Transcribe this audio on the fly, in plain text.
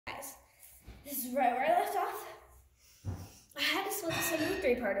This is right where I left off. I had to split this into a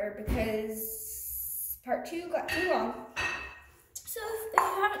three-parter because part 2 got too long. So if you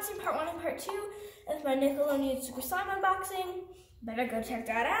haven't seen part 1 and part 2 of my Nickelodeon Super Slime unboxing, better go check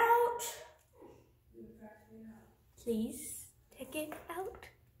that out. Please check it out.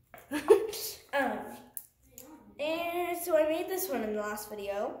 And so I made this one in the last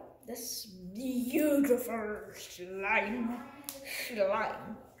video. This beautiful slime.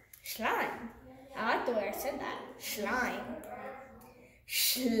 I like the way I said that. Slime.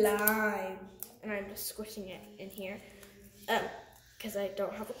 And I'm just squishing it in here. Because I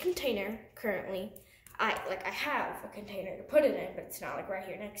don't have a container currently. I have a container to put it in, but it's not like right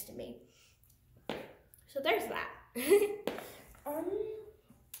here next to me. So there's that.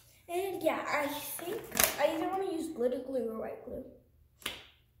 And yeah, I think I either want to use glitter glue or white glue.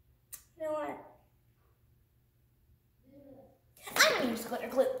 You know what? I'm gonna use glitter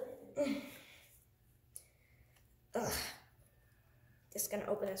glue. Ugh. Just gonna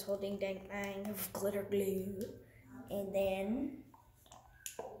open this whole ding dang thing of glitter glue. And then,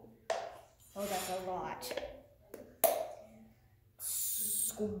 oh, that's a lot.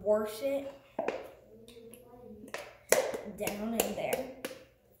 Squish it down in there.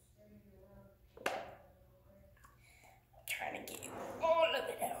 Trying to get all of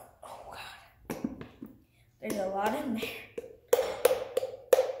it out. Oh God. There's a lot in there.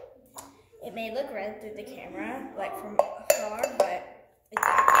 It may look red through the camera, like from afar, but it's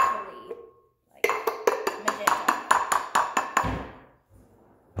actually like magenta.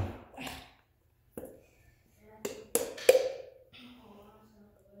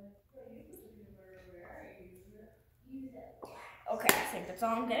 Okay, I think that's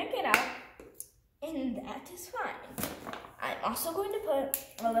all I'm gonna get out, and that is fine. I'm also going to put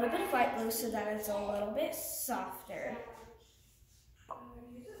a little bit of white glue so that it's a little bit softer.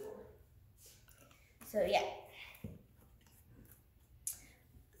 So yeah.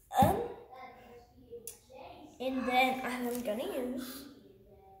 And then I'm gonna use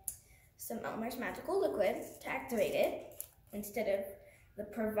some Elmer's Magical Liquid to activate it instead of the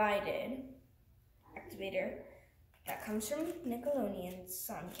provided activator that comes from Nickelodeon's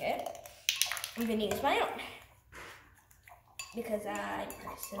slime kit. I'm gonna use my own because I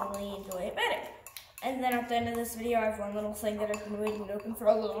personally enjoy it better. And then at the end of this video, I have one little thing that I've been waiting to open for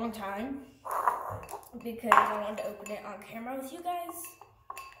a long time because I wanted to open it on camera with you guys.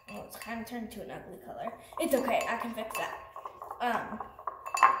 Well, it's kind of turned to an ugly color. It's okay, I can fix that.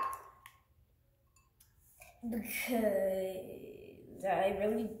 Because I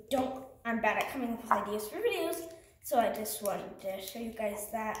really don't, I'm bad at coming up with ideas for videos, so I just wanted to show you guys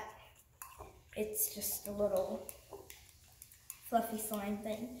that. It's just a little fluffy slime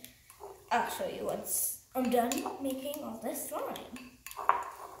thing. I'll show you once I'm done making all this slime.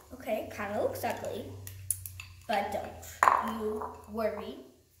 Okay, kind of looks ugly, but don't you worry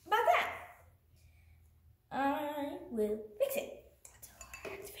about that. I will fix it. That's a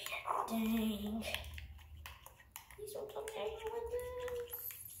hard activator. Dang. Please don't tell me I don't like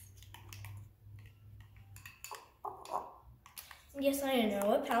this. Yes, I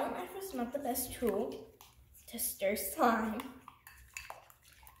know a palette knife is not the best tool to stir slime,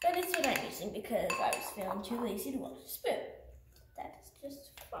 but it's what I'm using because I was feeling too lazy to wash a spoon. That is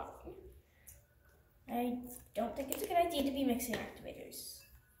just fine. I don't think it's a good idea to be mixing activators,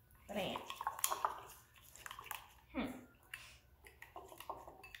 but I am.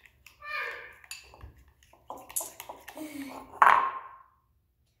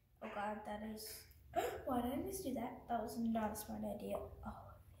 Oh God, that is. Why did I just do that? That was not a smart idea. Oh,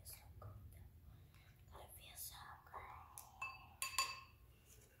 it feels so good. It feels so good.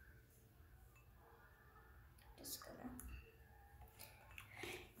 Just gonna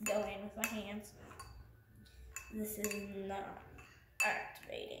go in with my hands. This is not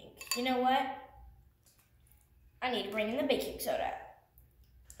activating. You know what? I need to bring in the baking soda.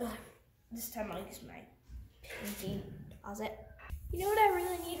 Ugh. This time I'll use my pinky deposit. You know what I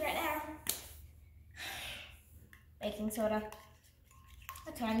really need right now? Baking soda.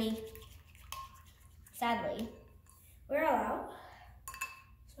 That's what I need. Sadly, we're all out.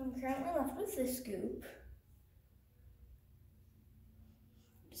 So I'm currently left with this scoop.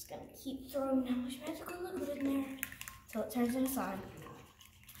 I'm just gonna keep throwing that much magical liquid in there until it turns into slime.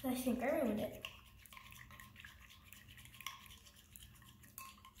 I think I ruined it.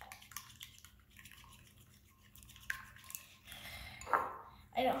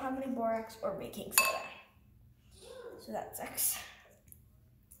 I don't have any borax or baking soda, so that sucks.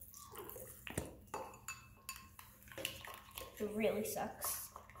 It really sucks,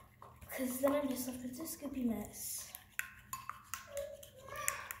 because then I'm just left with this scoopy mess.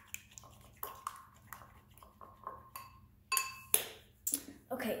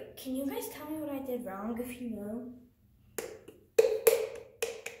 Can you guys tell me what I did wrong if you know?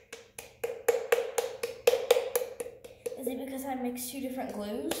 Is it because I mixed 2 different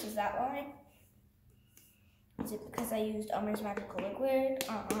glues? Is that why? Is it because I used Elmer's Magical Liquid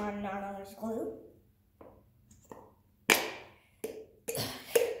on non-Elmer's glue?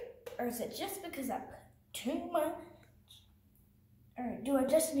 Or is it just because I put too much? Or do I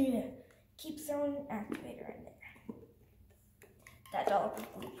just need to keep throwing an activator in there? That dollar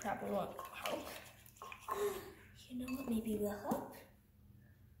glue probably won't help. You know what maybe will help?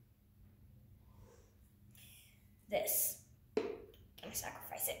 This. Gonna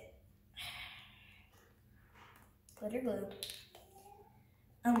sacrifice it. Glitter glue.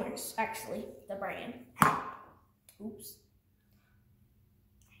 Elmer's, actually, the brand. Oops.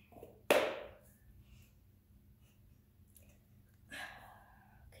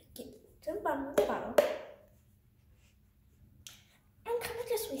 Get to the bottom of the bottle. I'm kind of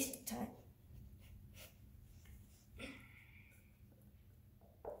just wasting time.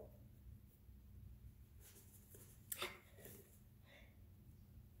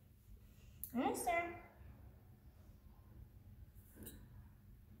 Almost there.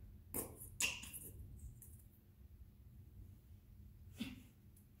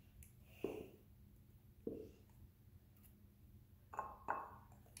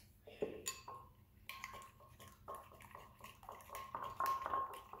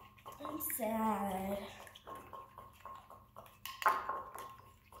 I'm sad.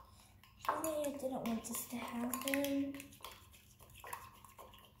 Really, I didn't want this to happen.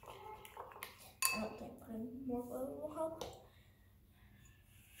 I don't think putting more glue will help.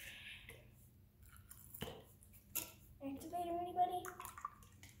 Activator, anybody?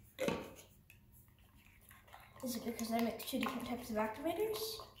 Is it because I mixed 2 different types of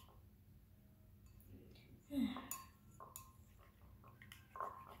activators?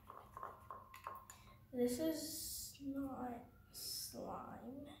 This is not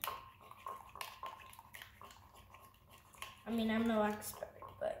slime. I mean, I'm no expert,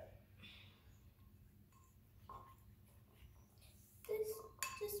 but this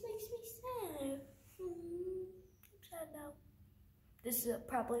just makes me sad. I'm sad now. This is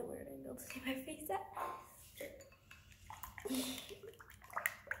probably a weird angle to see my face at.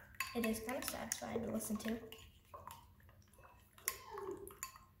 It is kind of satisfying to listen to.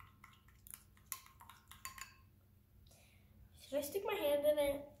 Should I stick my hand in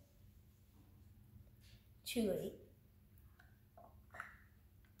it? Too late.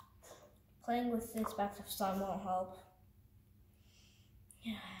 Playing with this batch of slime won't help.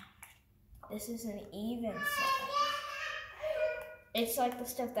 Yeah. This is an even slime. It's like the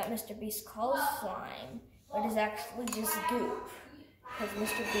stuff that Mr. Beast calls slime, but is actually just goop. Because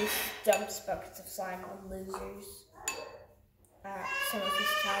Mr. Beast dumps buckets of slime on losers at some of his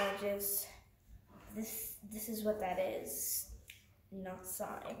challenges. This is what that is. Not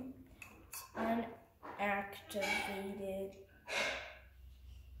slime. It's unactivated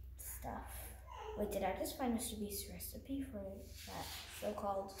stuff. Wait, did I just find Mr. Beast's recipe for that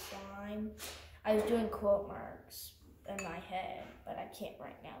so-called slime? I was doing quote marks in my head, but I can't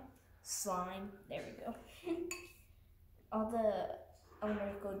right now. Slime. There we go. All the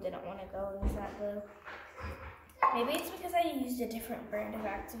Elmer's glue didn't want to go into that glue. Maybe it's because I used a different brand of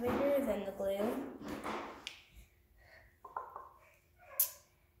activator than the glue.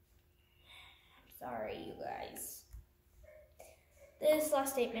 Sorry, you guys. This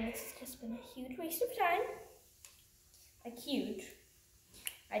last 8 minutes has just been a huge waste of time. Like, huge.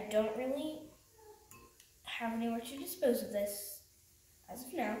 I don't really have anywhere to dispose of this as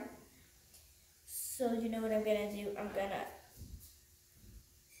of now. So, you know what I'm gonna do? I'm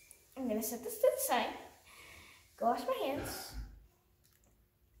gonna set this to the side, go wash my hands,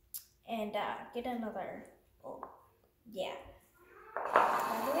 and get another, oh, yeah.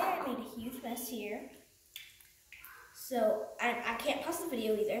 By the way, I made a huge mess here. So, I can't pause the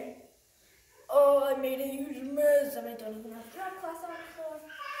video either. Oh, I made a huge mess and I don't even have drop class on the floor.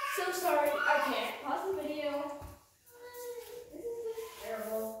 So sorry, I can't pause the video. This is just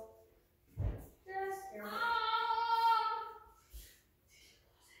terrible. Just terrible.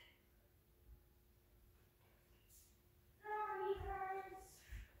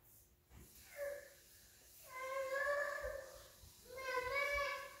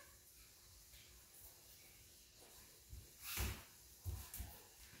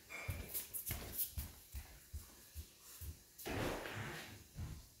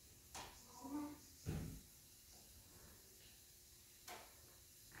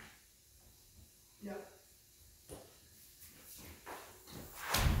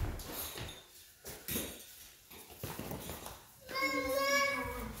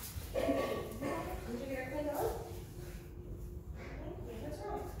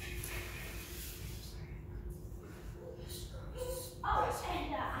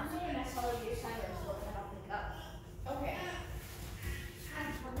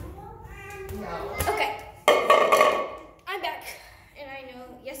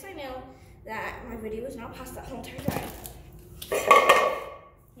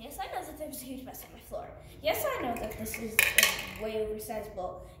 huge mess on my floor. Yes, I know that this is a way oversized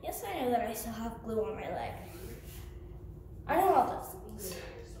bowl. Yes, I know that I still have glue on my leg. I know all those things.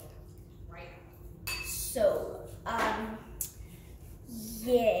 So,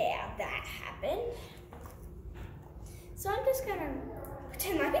 yeah, that happened. So I'm just gonna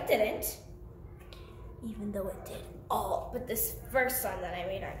pretend like it didn't, even though it did all. But this first song that I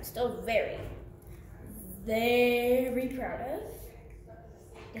made, I'm still very, very proud of.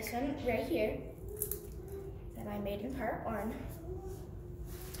 This one right here, that I made in part 1.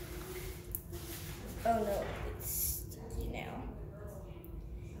 Oh no, it's sticky now.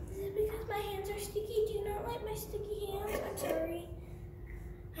 Is it because my hands are sticky? Do you not like my sticky hands? I'm sorry.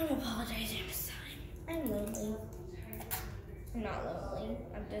 I'm apologizing this time. I'm lonely. I'm not lonely.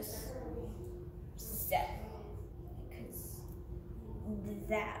 I'm just sad. Because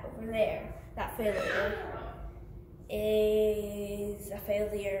that over there, that failure, is a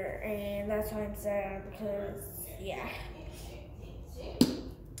failure. And that's why I'm sad. Because, yeah.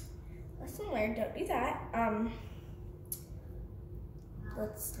 Lesson learned, don't do that.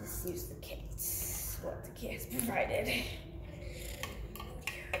 Let's just use the kits. What the kit has provided.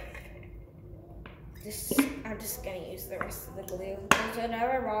 I'm just gonna use the rest of the glue. There's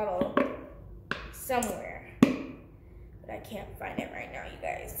another bottle somewhere, but I can't find it right now, you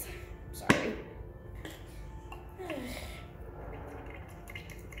guys. Sorry.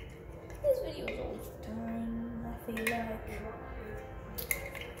 This video is a waste of time, I feel like.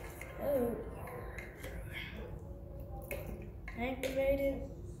 Oh. Activated.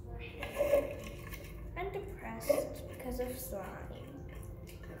 I'm depressed because of slime.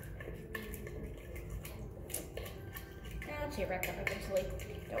 I'll cheer back up eventually.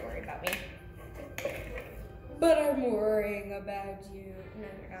 Don't worry about me. But I'm worrying about you. No,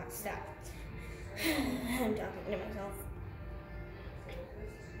 you're not. Stop. I'm talking to myself.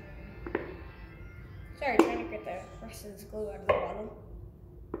 Sorry, trying to get the rest of this glue out of the bottle.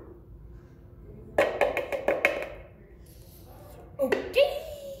 Okay.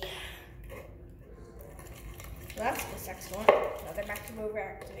 So that's just excellent. Another back to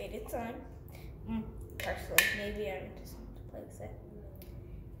overactivated slime. Personally, maybe I just want to play with it.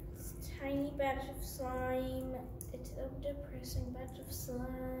 It's a tiny batch of slime. It's a depressing batch of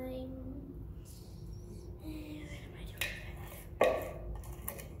slime. What am I doing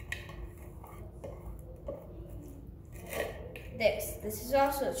with it? This is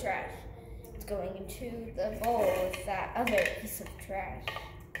also trash. It's going into the bowl with that other piece of trash.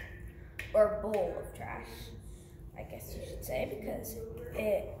 Or bowl of trash, I guess you should say, because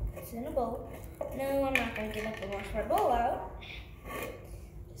it's in a bowl. No, I'm not going to get up and wash my bowl out.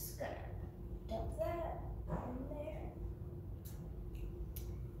 Just going to dump that in there.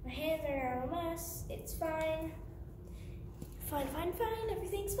 My hands are now a mess. It's fine. Fine, fine, fine.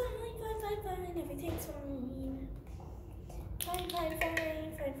 Everything's fine. Fine, fine, fine. Everything's fine. Fine, fine,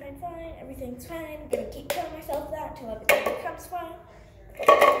 fine. Fine, fine, fine. Everything's fine. I'm going to keep telling myself that until everything becomes fine.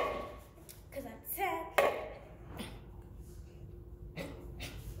 Because I'm sad.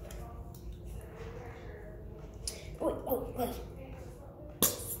 Wait.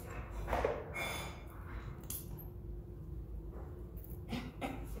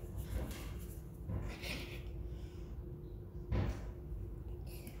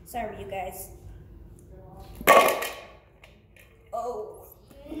 Sorry, you guys. Oh,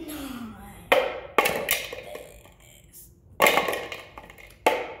 no.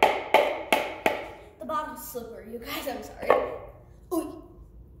 The bottom's slippery, you guys. I'm sorry. Ooh.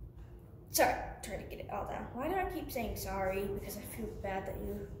 Sorry. Try to get it all down. Why do I keep saying sorry? Because I feel bad that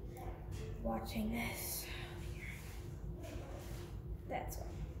you're watching this. That's why.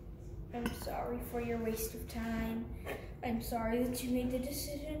 I'm sorry for your waste of time. I'm sorry that you made the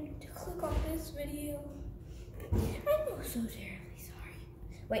decision to click on this video. I'm also terribly sorry.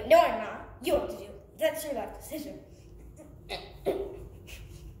 Wait, no I'm not. You have to do it. That's your life decision.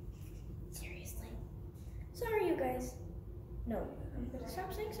 Seriously. Sorry, you guys. No, I'm gonna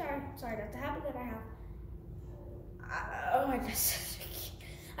stop saying sorry. Sorry, that's a habit that I have.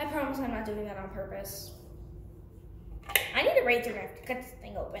 I promise I'm not doing that on purpose. I need a razor knife to cut this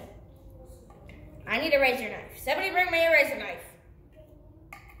thing open. I need a razor knife. Somebody bring me a razor knife.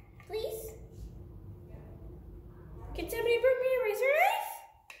 Please? Can somebody bring me a razor knife?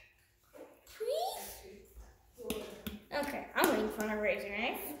 Please? Okay, I'm waiting for a razor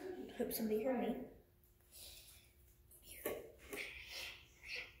knife. Hope somebody heard me.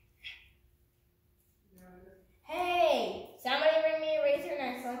 Hey, somebody bring me a razor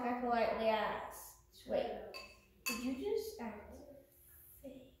knife like I politely asked. Wait, did you just ask?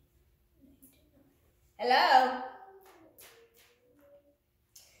 Hello?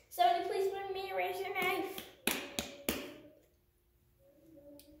 Somebody please bring me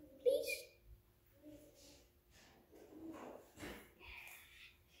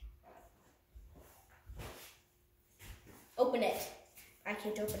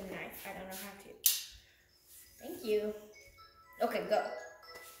can't open a knife. I don't know how to. Thank you. Okay, go.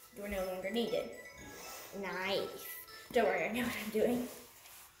 You're no longer needed. Knife. Don't worry, I know what I'm doing.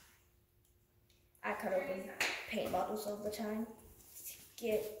 I cut open paint bottles all the time to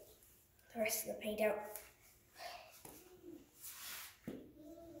get the rest of the paint out.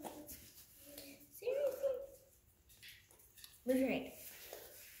 Seriously? Move your hand.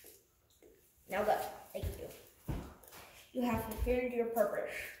 Now go. Thank you. You have fulfilled your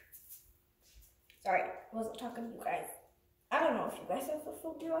purpose. Sorry, I wasn't talking to you guys. I don't know if you guys have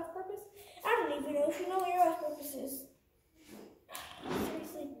fulfilled your life purpose. I don't even know if you know what your life purpose is.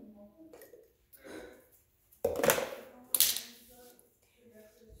 Seriously.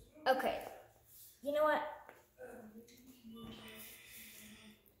 Okay. You know what?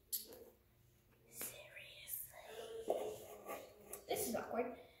 Seriously. This is awkward.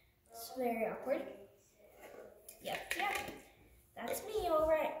 It's very awkward. Yep. That's me,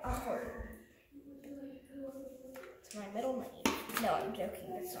 alright. Awkward. It's my middle name. No, I'm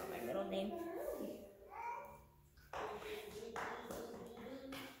joking. That's not my middle name.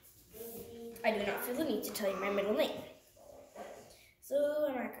 I do not feel the need to tell you my middle name. So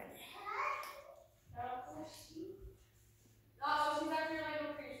I'm not gonna.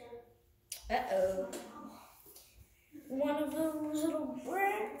 Uh-oh. One of those little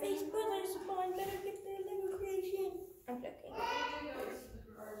brat-faced brothers of mine better get their Lego creation. I'm joking.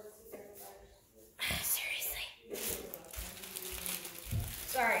 Seriously.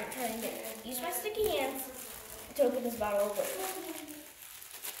 Sorry, I'm trying to use my sticky hands to open this bottle of liquid.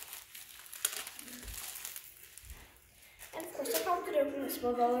 And of course I popped it open, it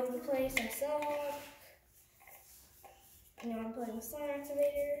spilled all over the place. I saw. You know, I'm playing with slime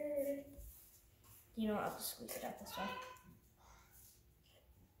activator. You know what, I'll just squeeze it out this way.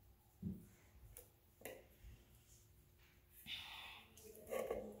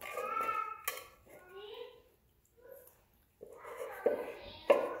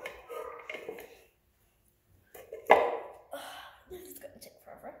 This is gonna take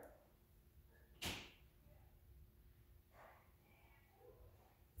forever.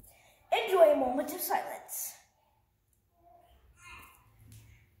 Enjoy a moment of silence.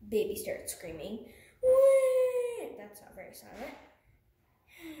 Baby starts screaming. Whee! That's not very silent.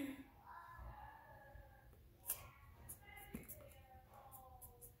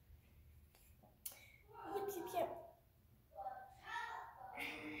 Yep.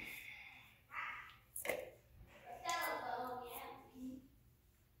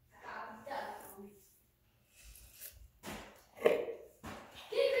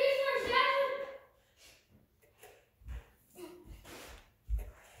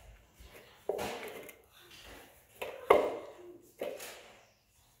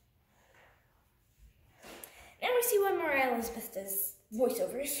 Now we see why Mariah Elizabeth does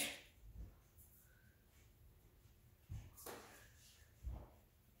voiceovers.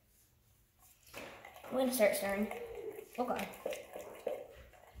 I'm gonna start staring. Okay.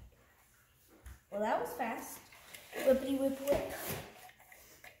 Well, that was fast. Whippity whip whip.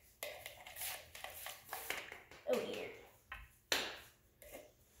 Oh dear.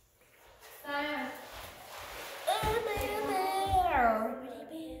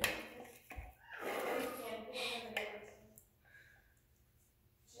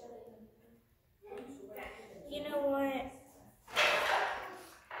 You know what?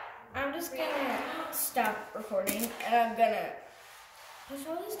 I'm just gonna stop recording and I'm gonna push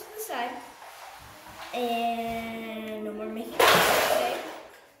all this to the side. And no more making mistakes today.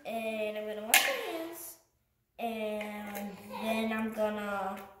 And I'm gonna wash my hands. And then I'm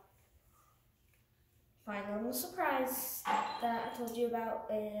gonna find a little surprise that I told you about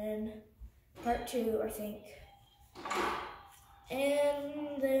in part 2, I think.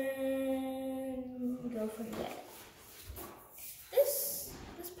 And then go from there.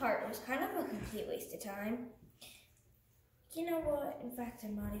 This part was kind of a complete waste of time. You know what? In fact,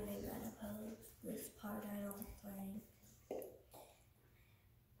 I'm not even gonna post this part, I don't think.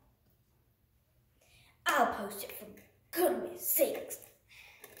 I'll post it for goodness sakes.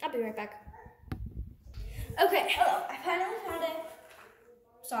 I'll be right back. Okay, hello. I finally found it.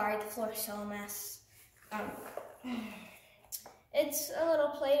 Sorry, the floor is still a mess. It's a little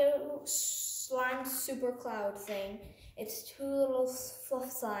Play-Doh slime super cloud thing. It's 2 little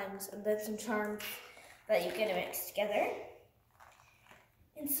fluff slimes and then some charms that you can mix together.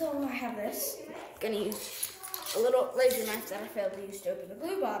 And so I have this. I'm gonna use a little laser knife that I failed to use to open the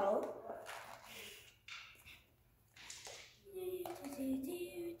blue bottle.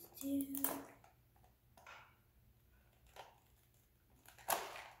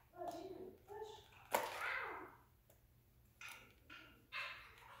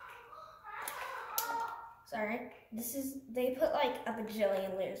 Sorry. They put like a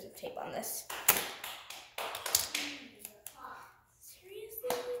bajillion layers of tape on this. Seriously,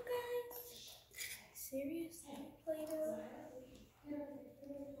 you guys? Seriously, Play-Doh?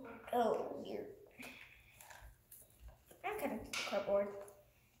 Oh, weird. I'm cutting the cardboard.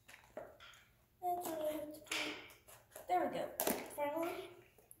 That's what I have to do. There we go. Finally,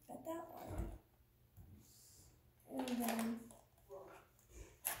 got that one. And then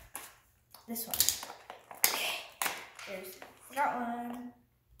this one. Okay. Forgot one.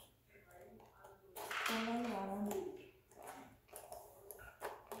 One on the bottom.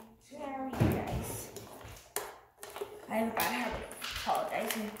 Sorry, guys. I have a bad habit of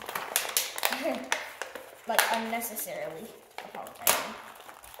apologizing. Like, unnecessarily apologizing.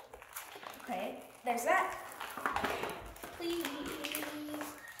 Okay, there's that. Please.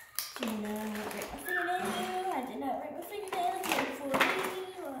 Do not rip my fingernail. I did not rip my fingernail. Here for me.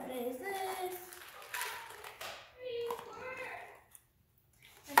 What is this?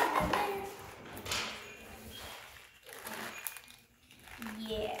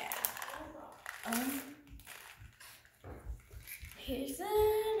 Yeah. Here's the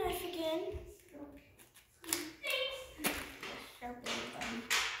knife again.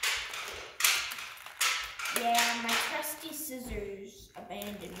 Yeah, my trusty scissors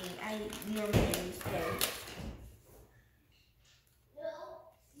abandoned me. I normally use those.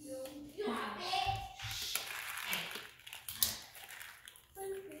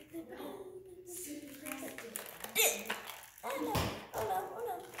 Oh no.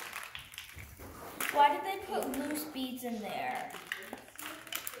 Why did they put loose beads in there?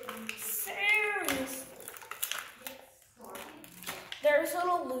 Seriously. There's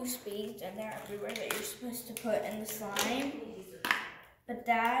little loose beads in there everywhere that you're supposed to put in the slime. But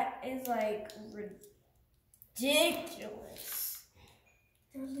that is like ridiculous.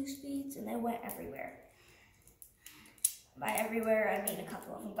 There were loose beads and they went everywhere. By everywhere, I mean a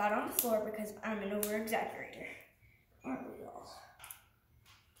couple of them got on the floor because I'm an over-exaggerator. Aren't we all?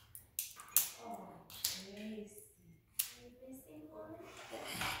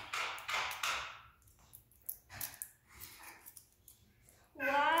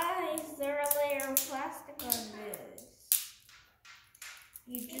 Why is there a layer of plastic on this?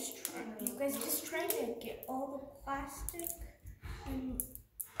 You guys just trying to get all the plastic and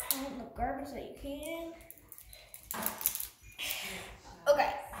all the garbage that you can.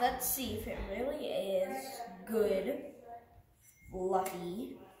 Okay, let's see if it really is good,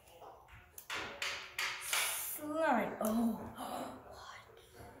 fluffy slime. Oh,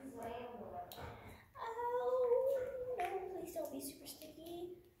 no, please don't be super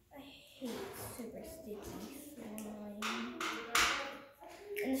sticky. I hate super sticky slime.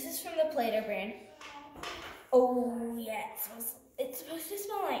 And this is from the Play-Doh brand. Oh, yeah, it's supposed to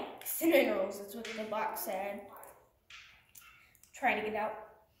smell like cinnamon rolls. That's what the box said. Try to get out.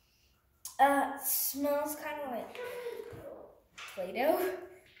 Smells kind of like Play-Doh.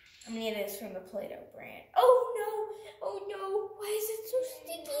 I mean, it is from the Play-Doh brand. Oh no, why is it so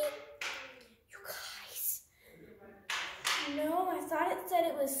sticky? You guys. No, I thought it said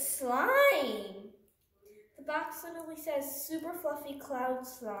it was slime. The box literally says super fluffy cloud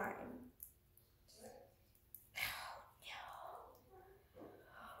slime. Oh no.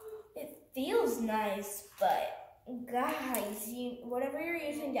 It feels nice, but guys, whatever you're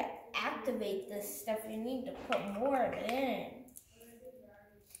using to activate this stuff, you need to put more of it in.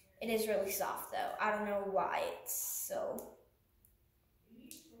 It is really soft though. I don't know why it's so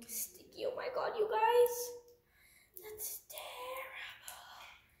sticky. Oh my god, you guys. That's terrible.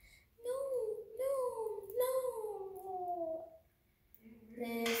 No.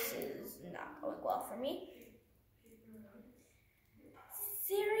 This is not going well for me.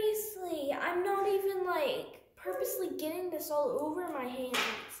 Seriously, I'm not even like purposely getting this all over my hands.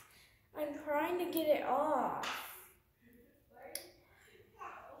 I'm trying to get it off.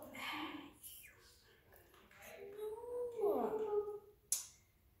 No.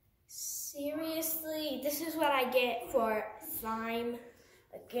 Seriously, this is what I get for slime.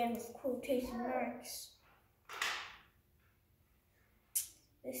 Again, with quotation marks.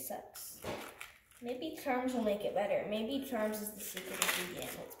 This sucks. Maybe Charms will make it better. Maybe Charms is the secret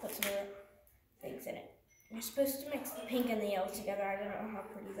ingredient. Let's put some other things in it. You're supposed to mix the pink and the yellow together. I don't know how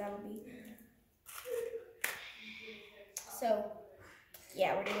pretty that'll be. So,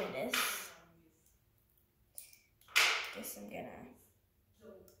 yeah, we're doing this. Guess I'm gonna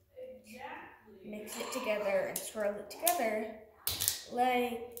mix it together and swirl it together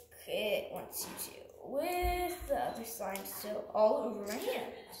like it wants you to, with the other slime still all over my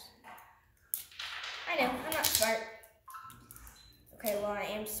hands. I know, I'm not smart. Okay, well, I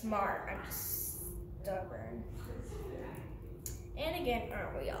am smart. I'm just stubborn. And again,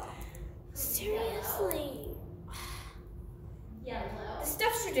 aren't we all? Seriously. This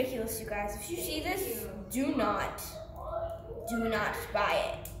stuff's ridiculous, you guys. If you see this, do not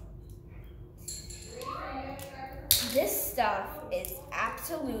buy it. This stuff is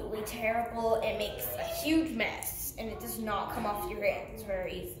absolutely terrible. It makes a huge mess, and it does not come off your hands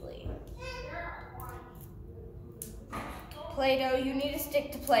very easily. Play-Doh, you need to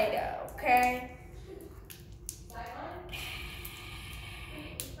stick to Play-Doh, okay?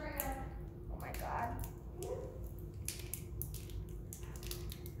 Oh my God.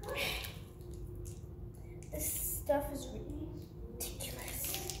 This stuff is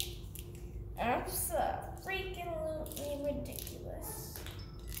ridiculous. Absolutely ridiculous.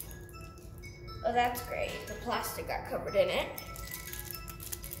 Oh, that's great. The plastic got covered in it.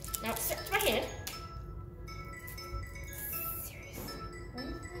 Now it's stuck to my hand. Seriously. Oh my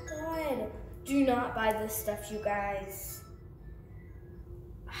God. Do not buy this stuff, you guys.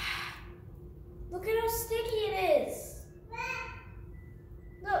 Look at how sticky it is.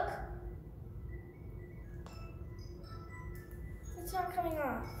 Look. It's not coming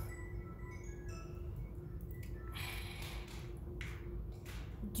off.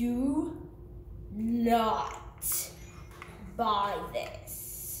 Do not buy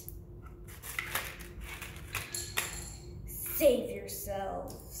this. Save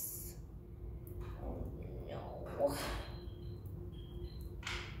yourselves. Oh no.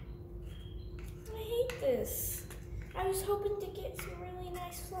 I hate this. I was hoping to get some really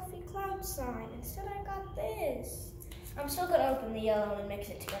nice fluffy cloud sign. Instead I got this. I'm still gonna open the yellow and mix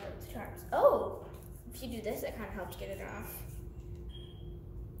it together with the charms. Oh, if you do this, it kind of helps get it off.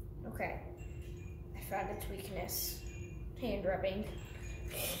 Okay, I found its weakness. Hand rubbing.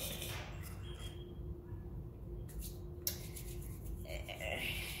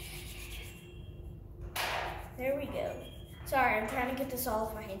 There we go. Sorry, I'm trying to get this all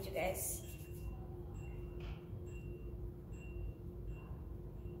off my hands, you guys.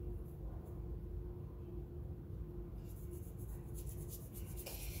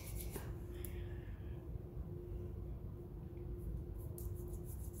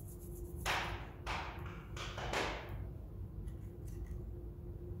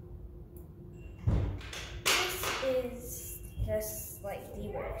 Is just like the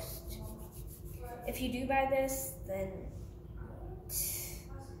worst. If you do buy this, then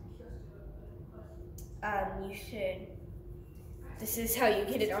you should. This is how you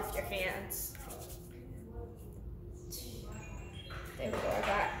get it off your hands. There we go. I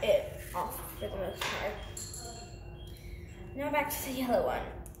got it off for the most part. Now back to the yellow one.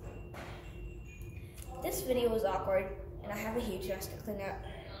 This video was awkward, and I have a huge mess to clean up.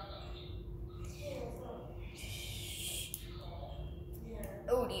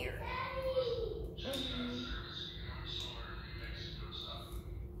 Oh dear.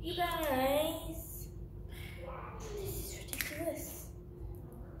 You guys, this is ridiculous.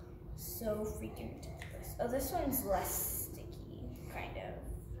 So freaking ridiculous. Oh, this one's less sticky, kind of,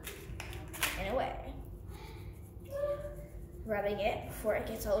 in a way. Rubbing it before it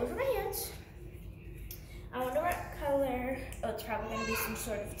gets all over my hands. I wonder what color. Oh, it's probably going to be some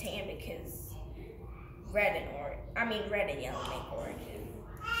sort of tan because red and yellow make orange.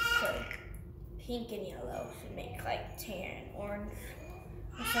 So pink and yellow should make like tan, orange,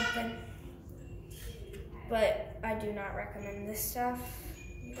 or something. But I do not recommend this stuff,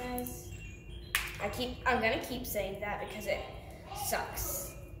 you guys. I'm gonna keep saying that because it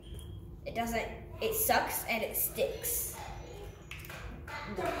sucks. It sucks and it sticks.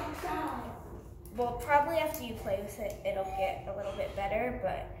 Well, probably after you play with it, it'll get a little bit better,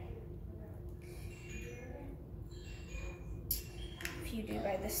 but if you do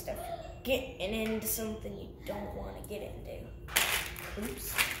buy this stuff, getting into something you don't want to get into.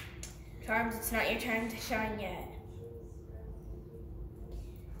 Oops. Charms, it's not your time to shine yet.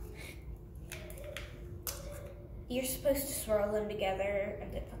 You're supposed to swirl them together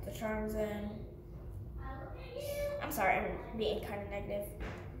and then put the charms in. I'm sorry, I'm being kind of negative.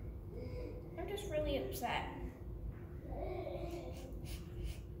 I'm just really upset.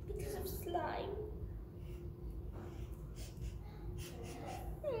 Because of slime.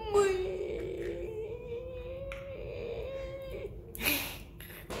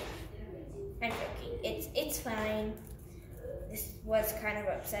 I'm joking. It's fine. This was kind of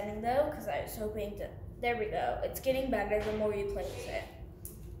upsetting though, because I was hoping to. There we go. It's getting better the more you play with it.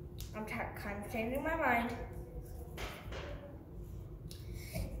 I'm kind of changing my mind.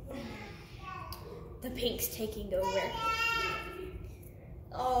 The pink's taking over.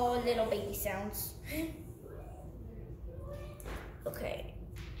 Oh, little baby sounds. Okay.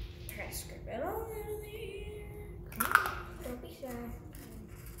 Turn scrape it all out of there. Come on, don't be shy.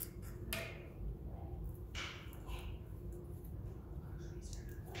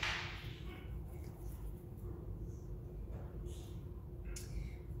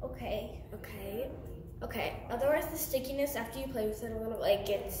 Okay. Otherwise, the stickiness after you play with it a little, like,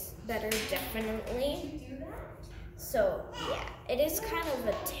 gets better, definitely. So, yeah, it is kind of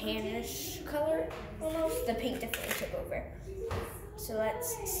a tannish color, almost. The pink definitely took over. So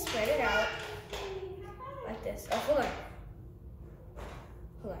let's spread it out like this. Oh, hold on.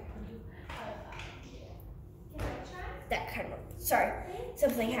 That kind of, sorry,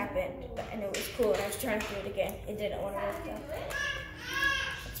 something happened, and it was cool, and I was trying to do it again. It didn't want to work though.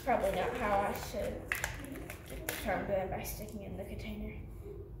 It's probably not how I should term it by sticking in the container.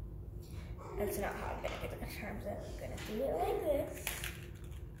 That's not how I'm gonna get the terms in. I'm gonna do it like this,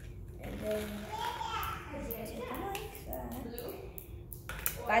 and then take it like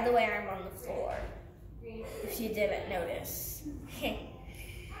that. By the way, I'm on the floor, if you didn't notice.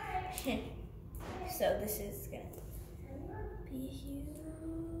 So this is gonna be a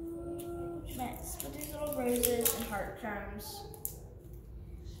huge mess with these little roses and heart charms.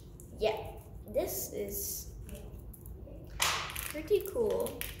 Yeah, this is pretty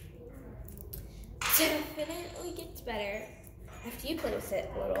cool. Definitely gets better after you play with it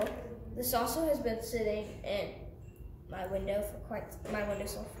a little. This also has been sitting in my windowsill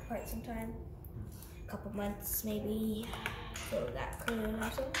for quite some time, a couple months maybe. So that could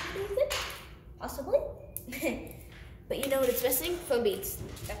have something to do with it, possibly. But you know what it's missing? Foam beads.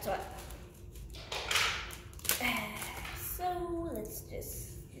 That's what. So let's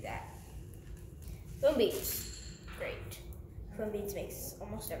just do that. Foam beads, great. Foam beads makes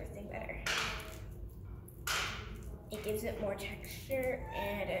almost everything better. It gives it more texture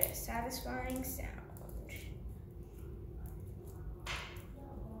and a satisfying sound.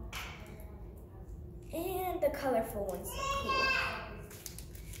 And the colorful ones look cool.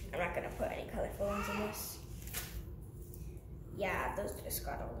 I'm not gonna put any colorful ones in this. Yeah, those just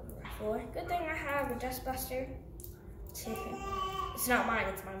got all over my floor. Good thing I have a dust buster. It's not mine,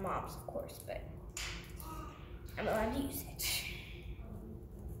 it's my mom's, of course, but I'm allowed to use it.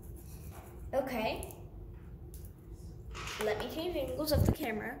 Okay. Let me change angles of the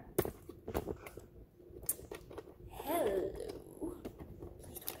camera. Hello.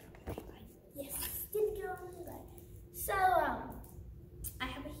 Yes, didn't go on the bed. So, I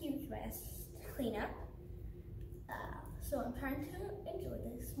have a huge mess to clean up. So I'm trying to enjoy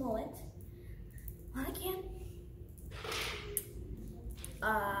this moment while I can.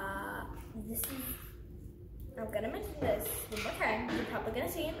 I'm gonna mention this one more time. You're probably gonna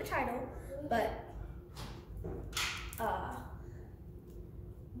see it in the title, but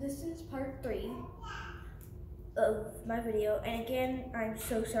this is part 3 of my video. And again, I'm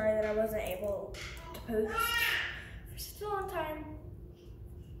so sorry that I wasn't able to post for such a long time.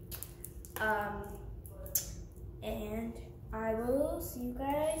 And I will see you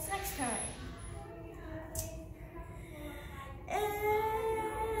guys next time. And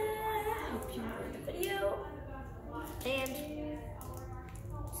I hope you enjoyed the video. And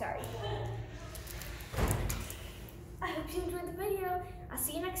sorry. I hope you enjoyed the video. I'll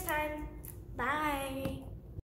see you next time. Bye.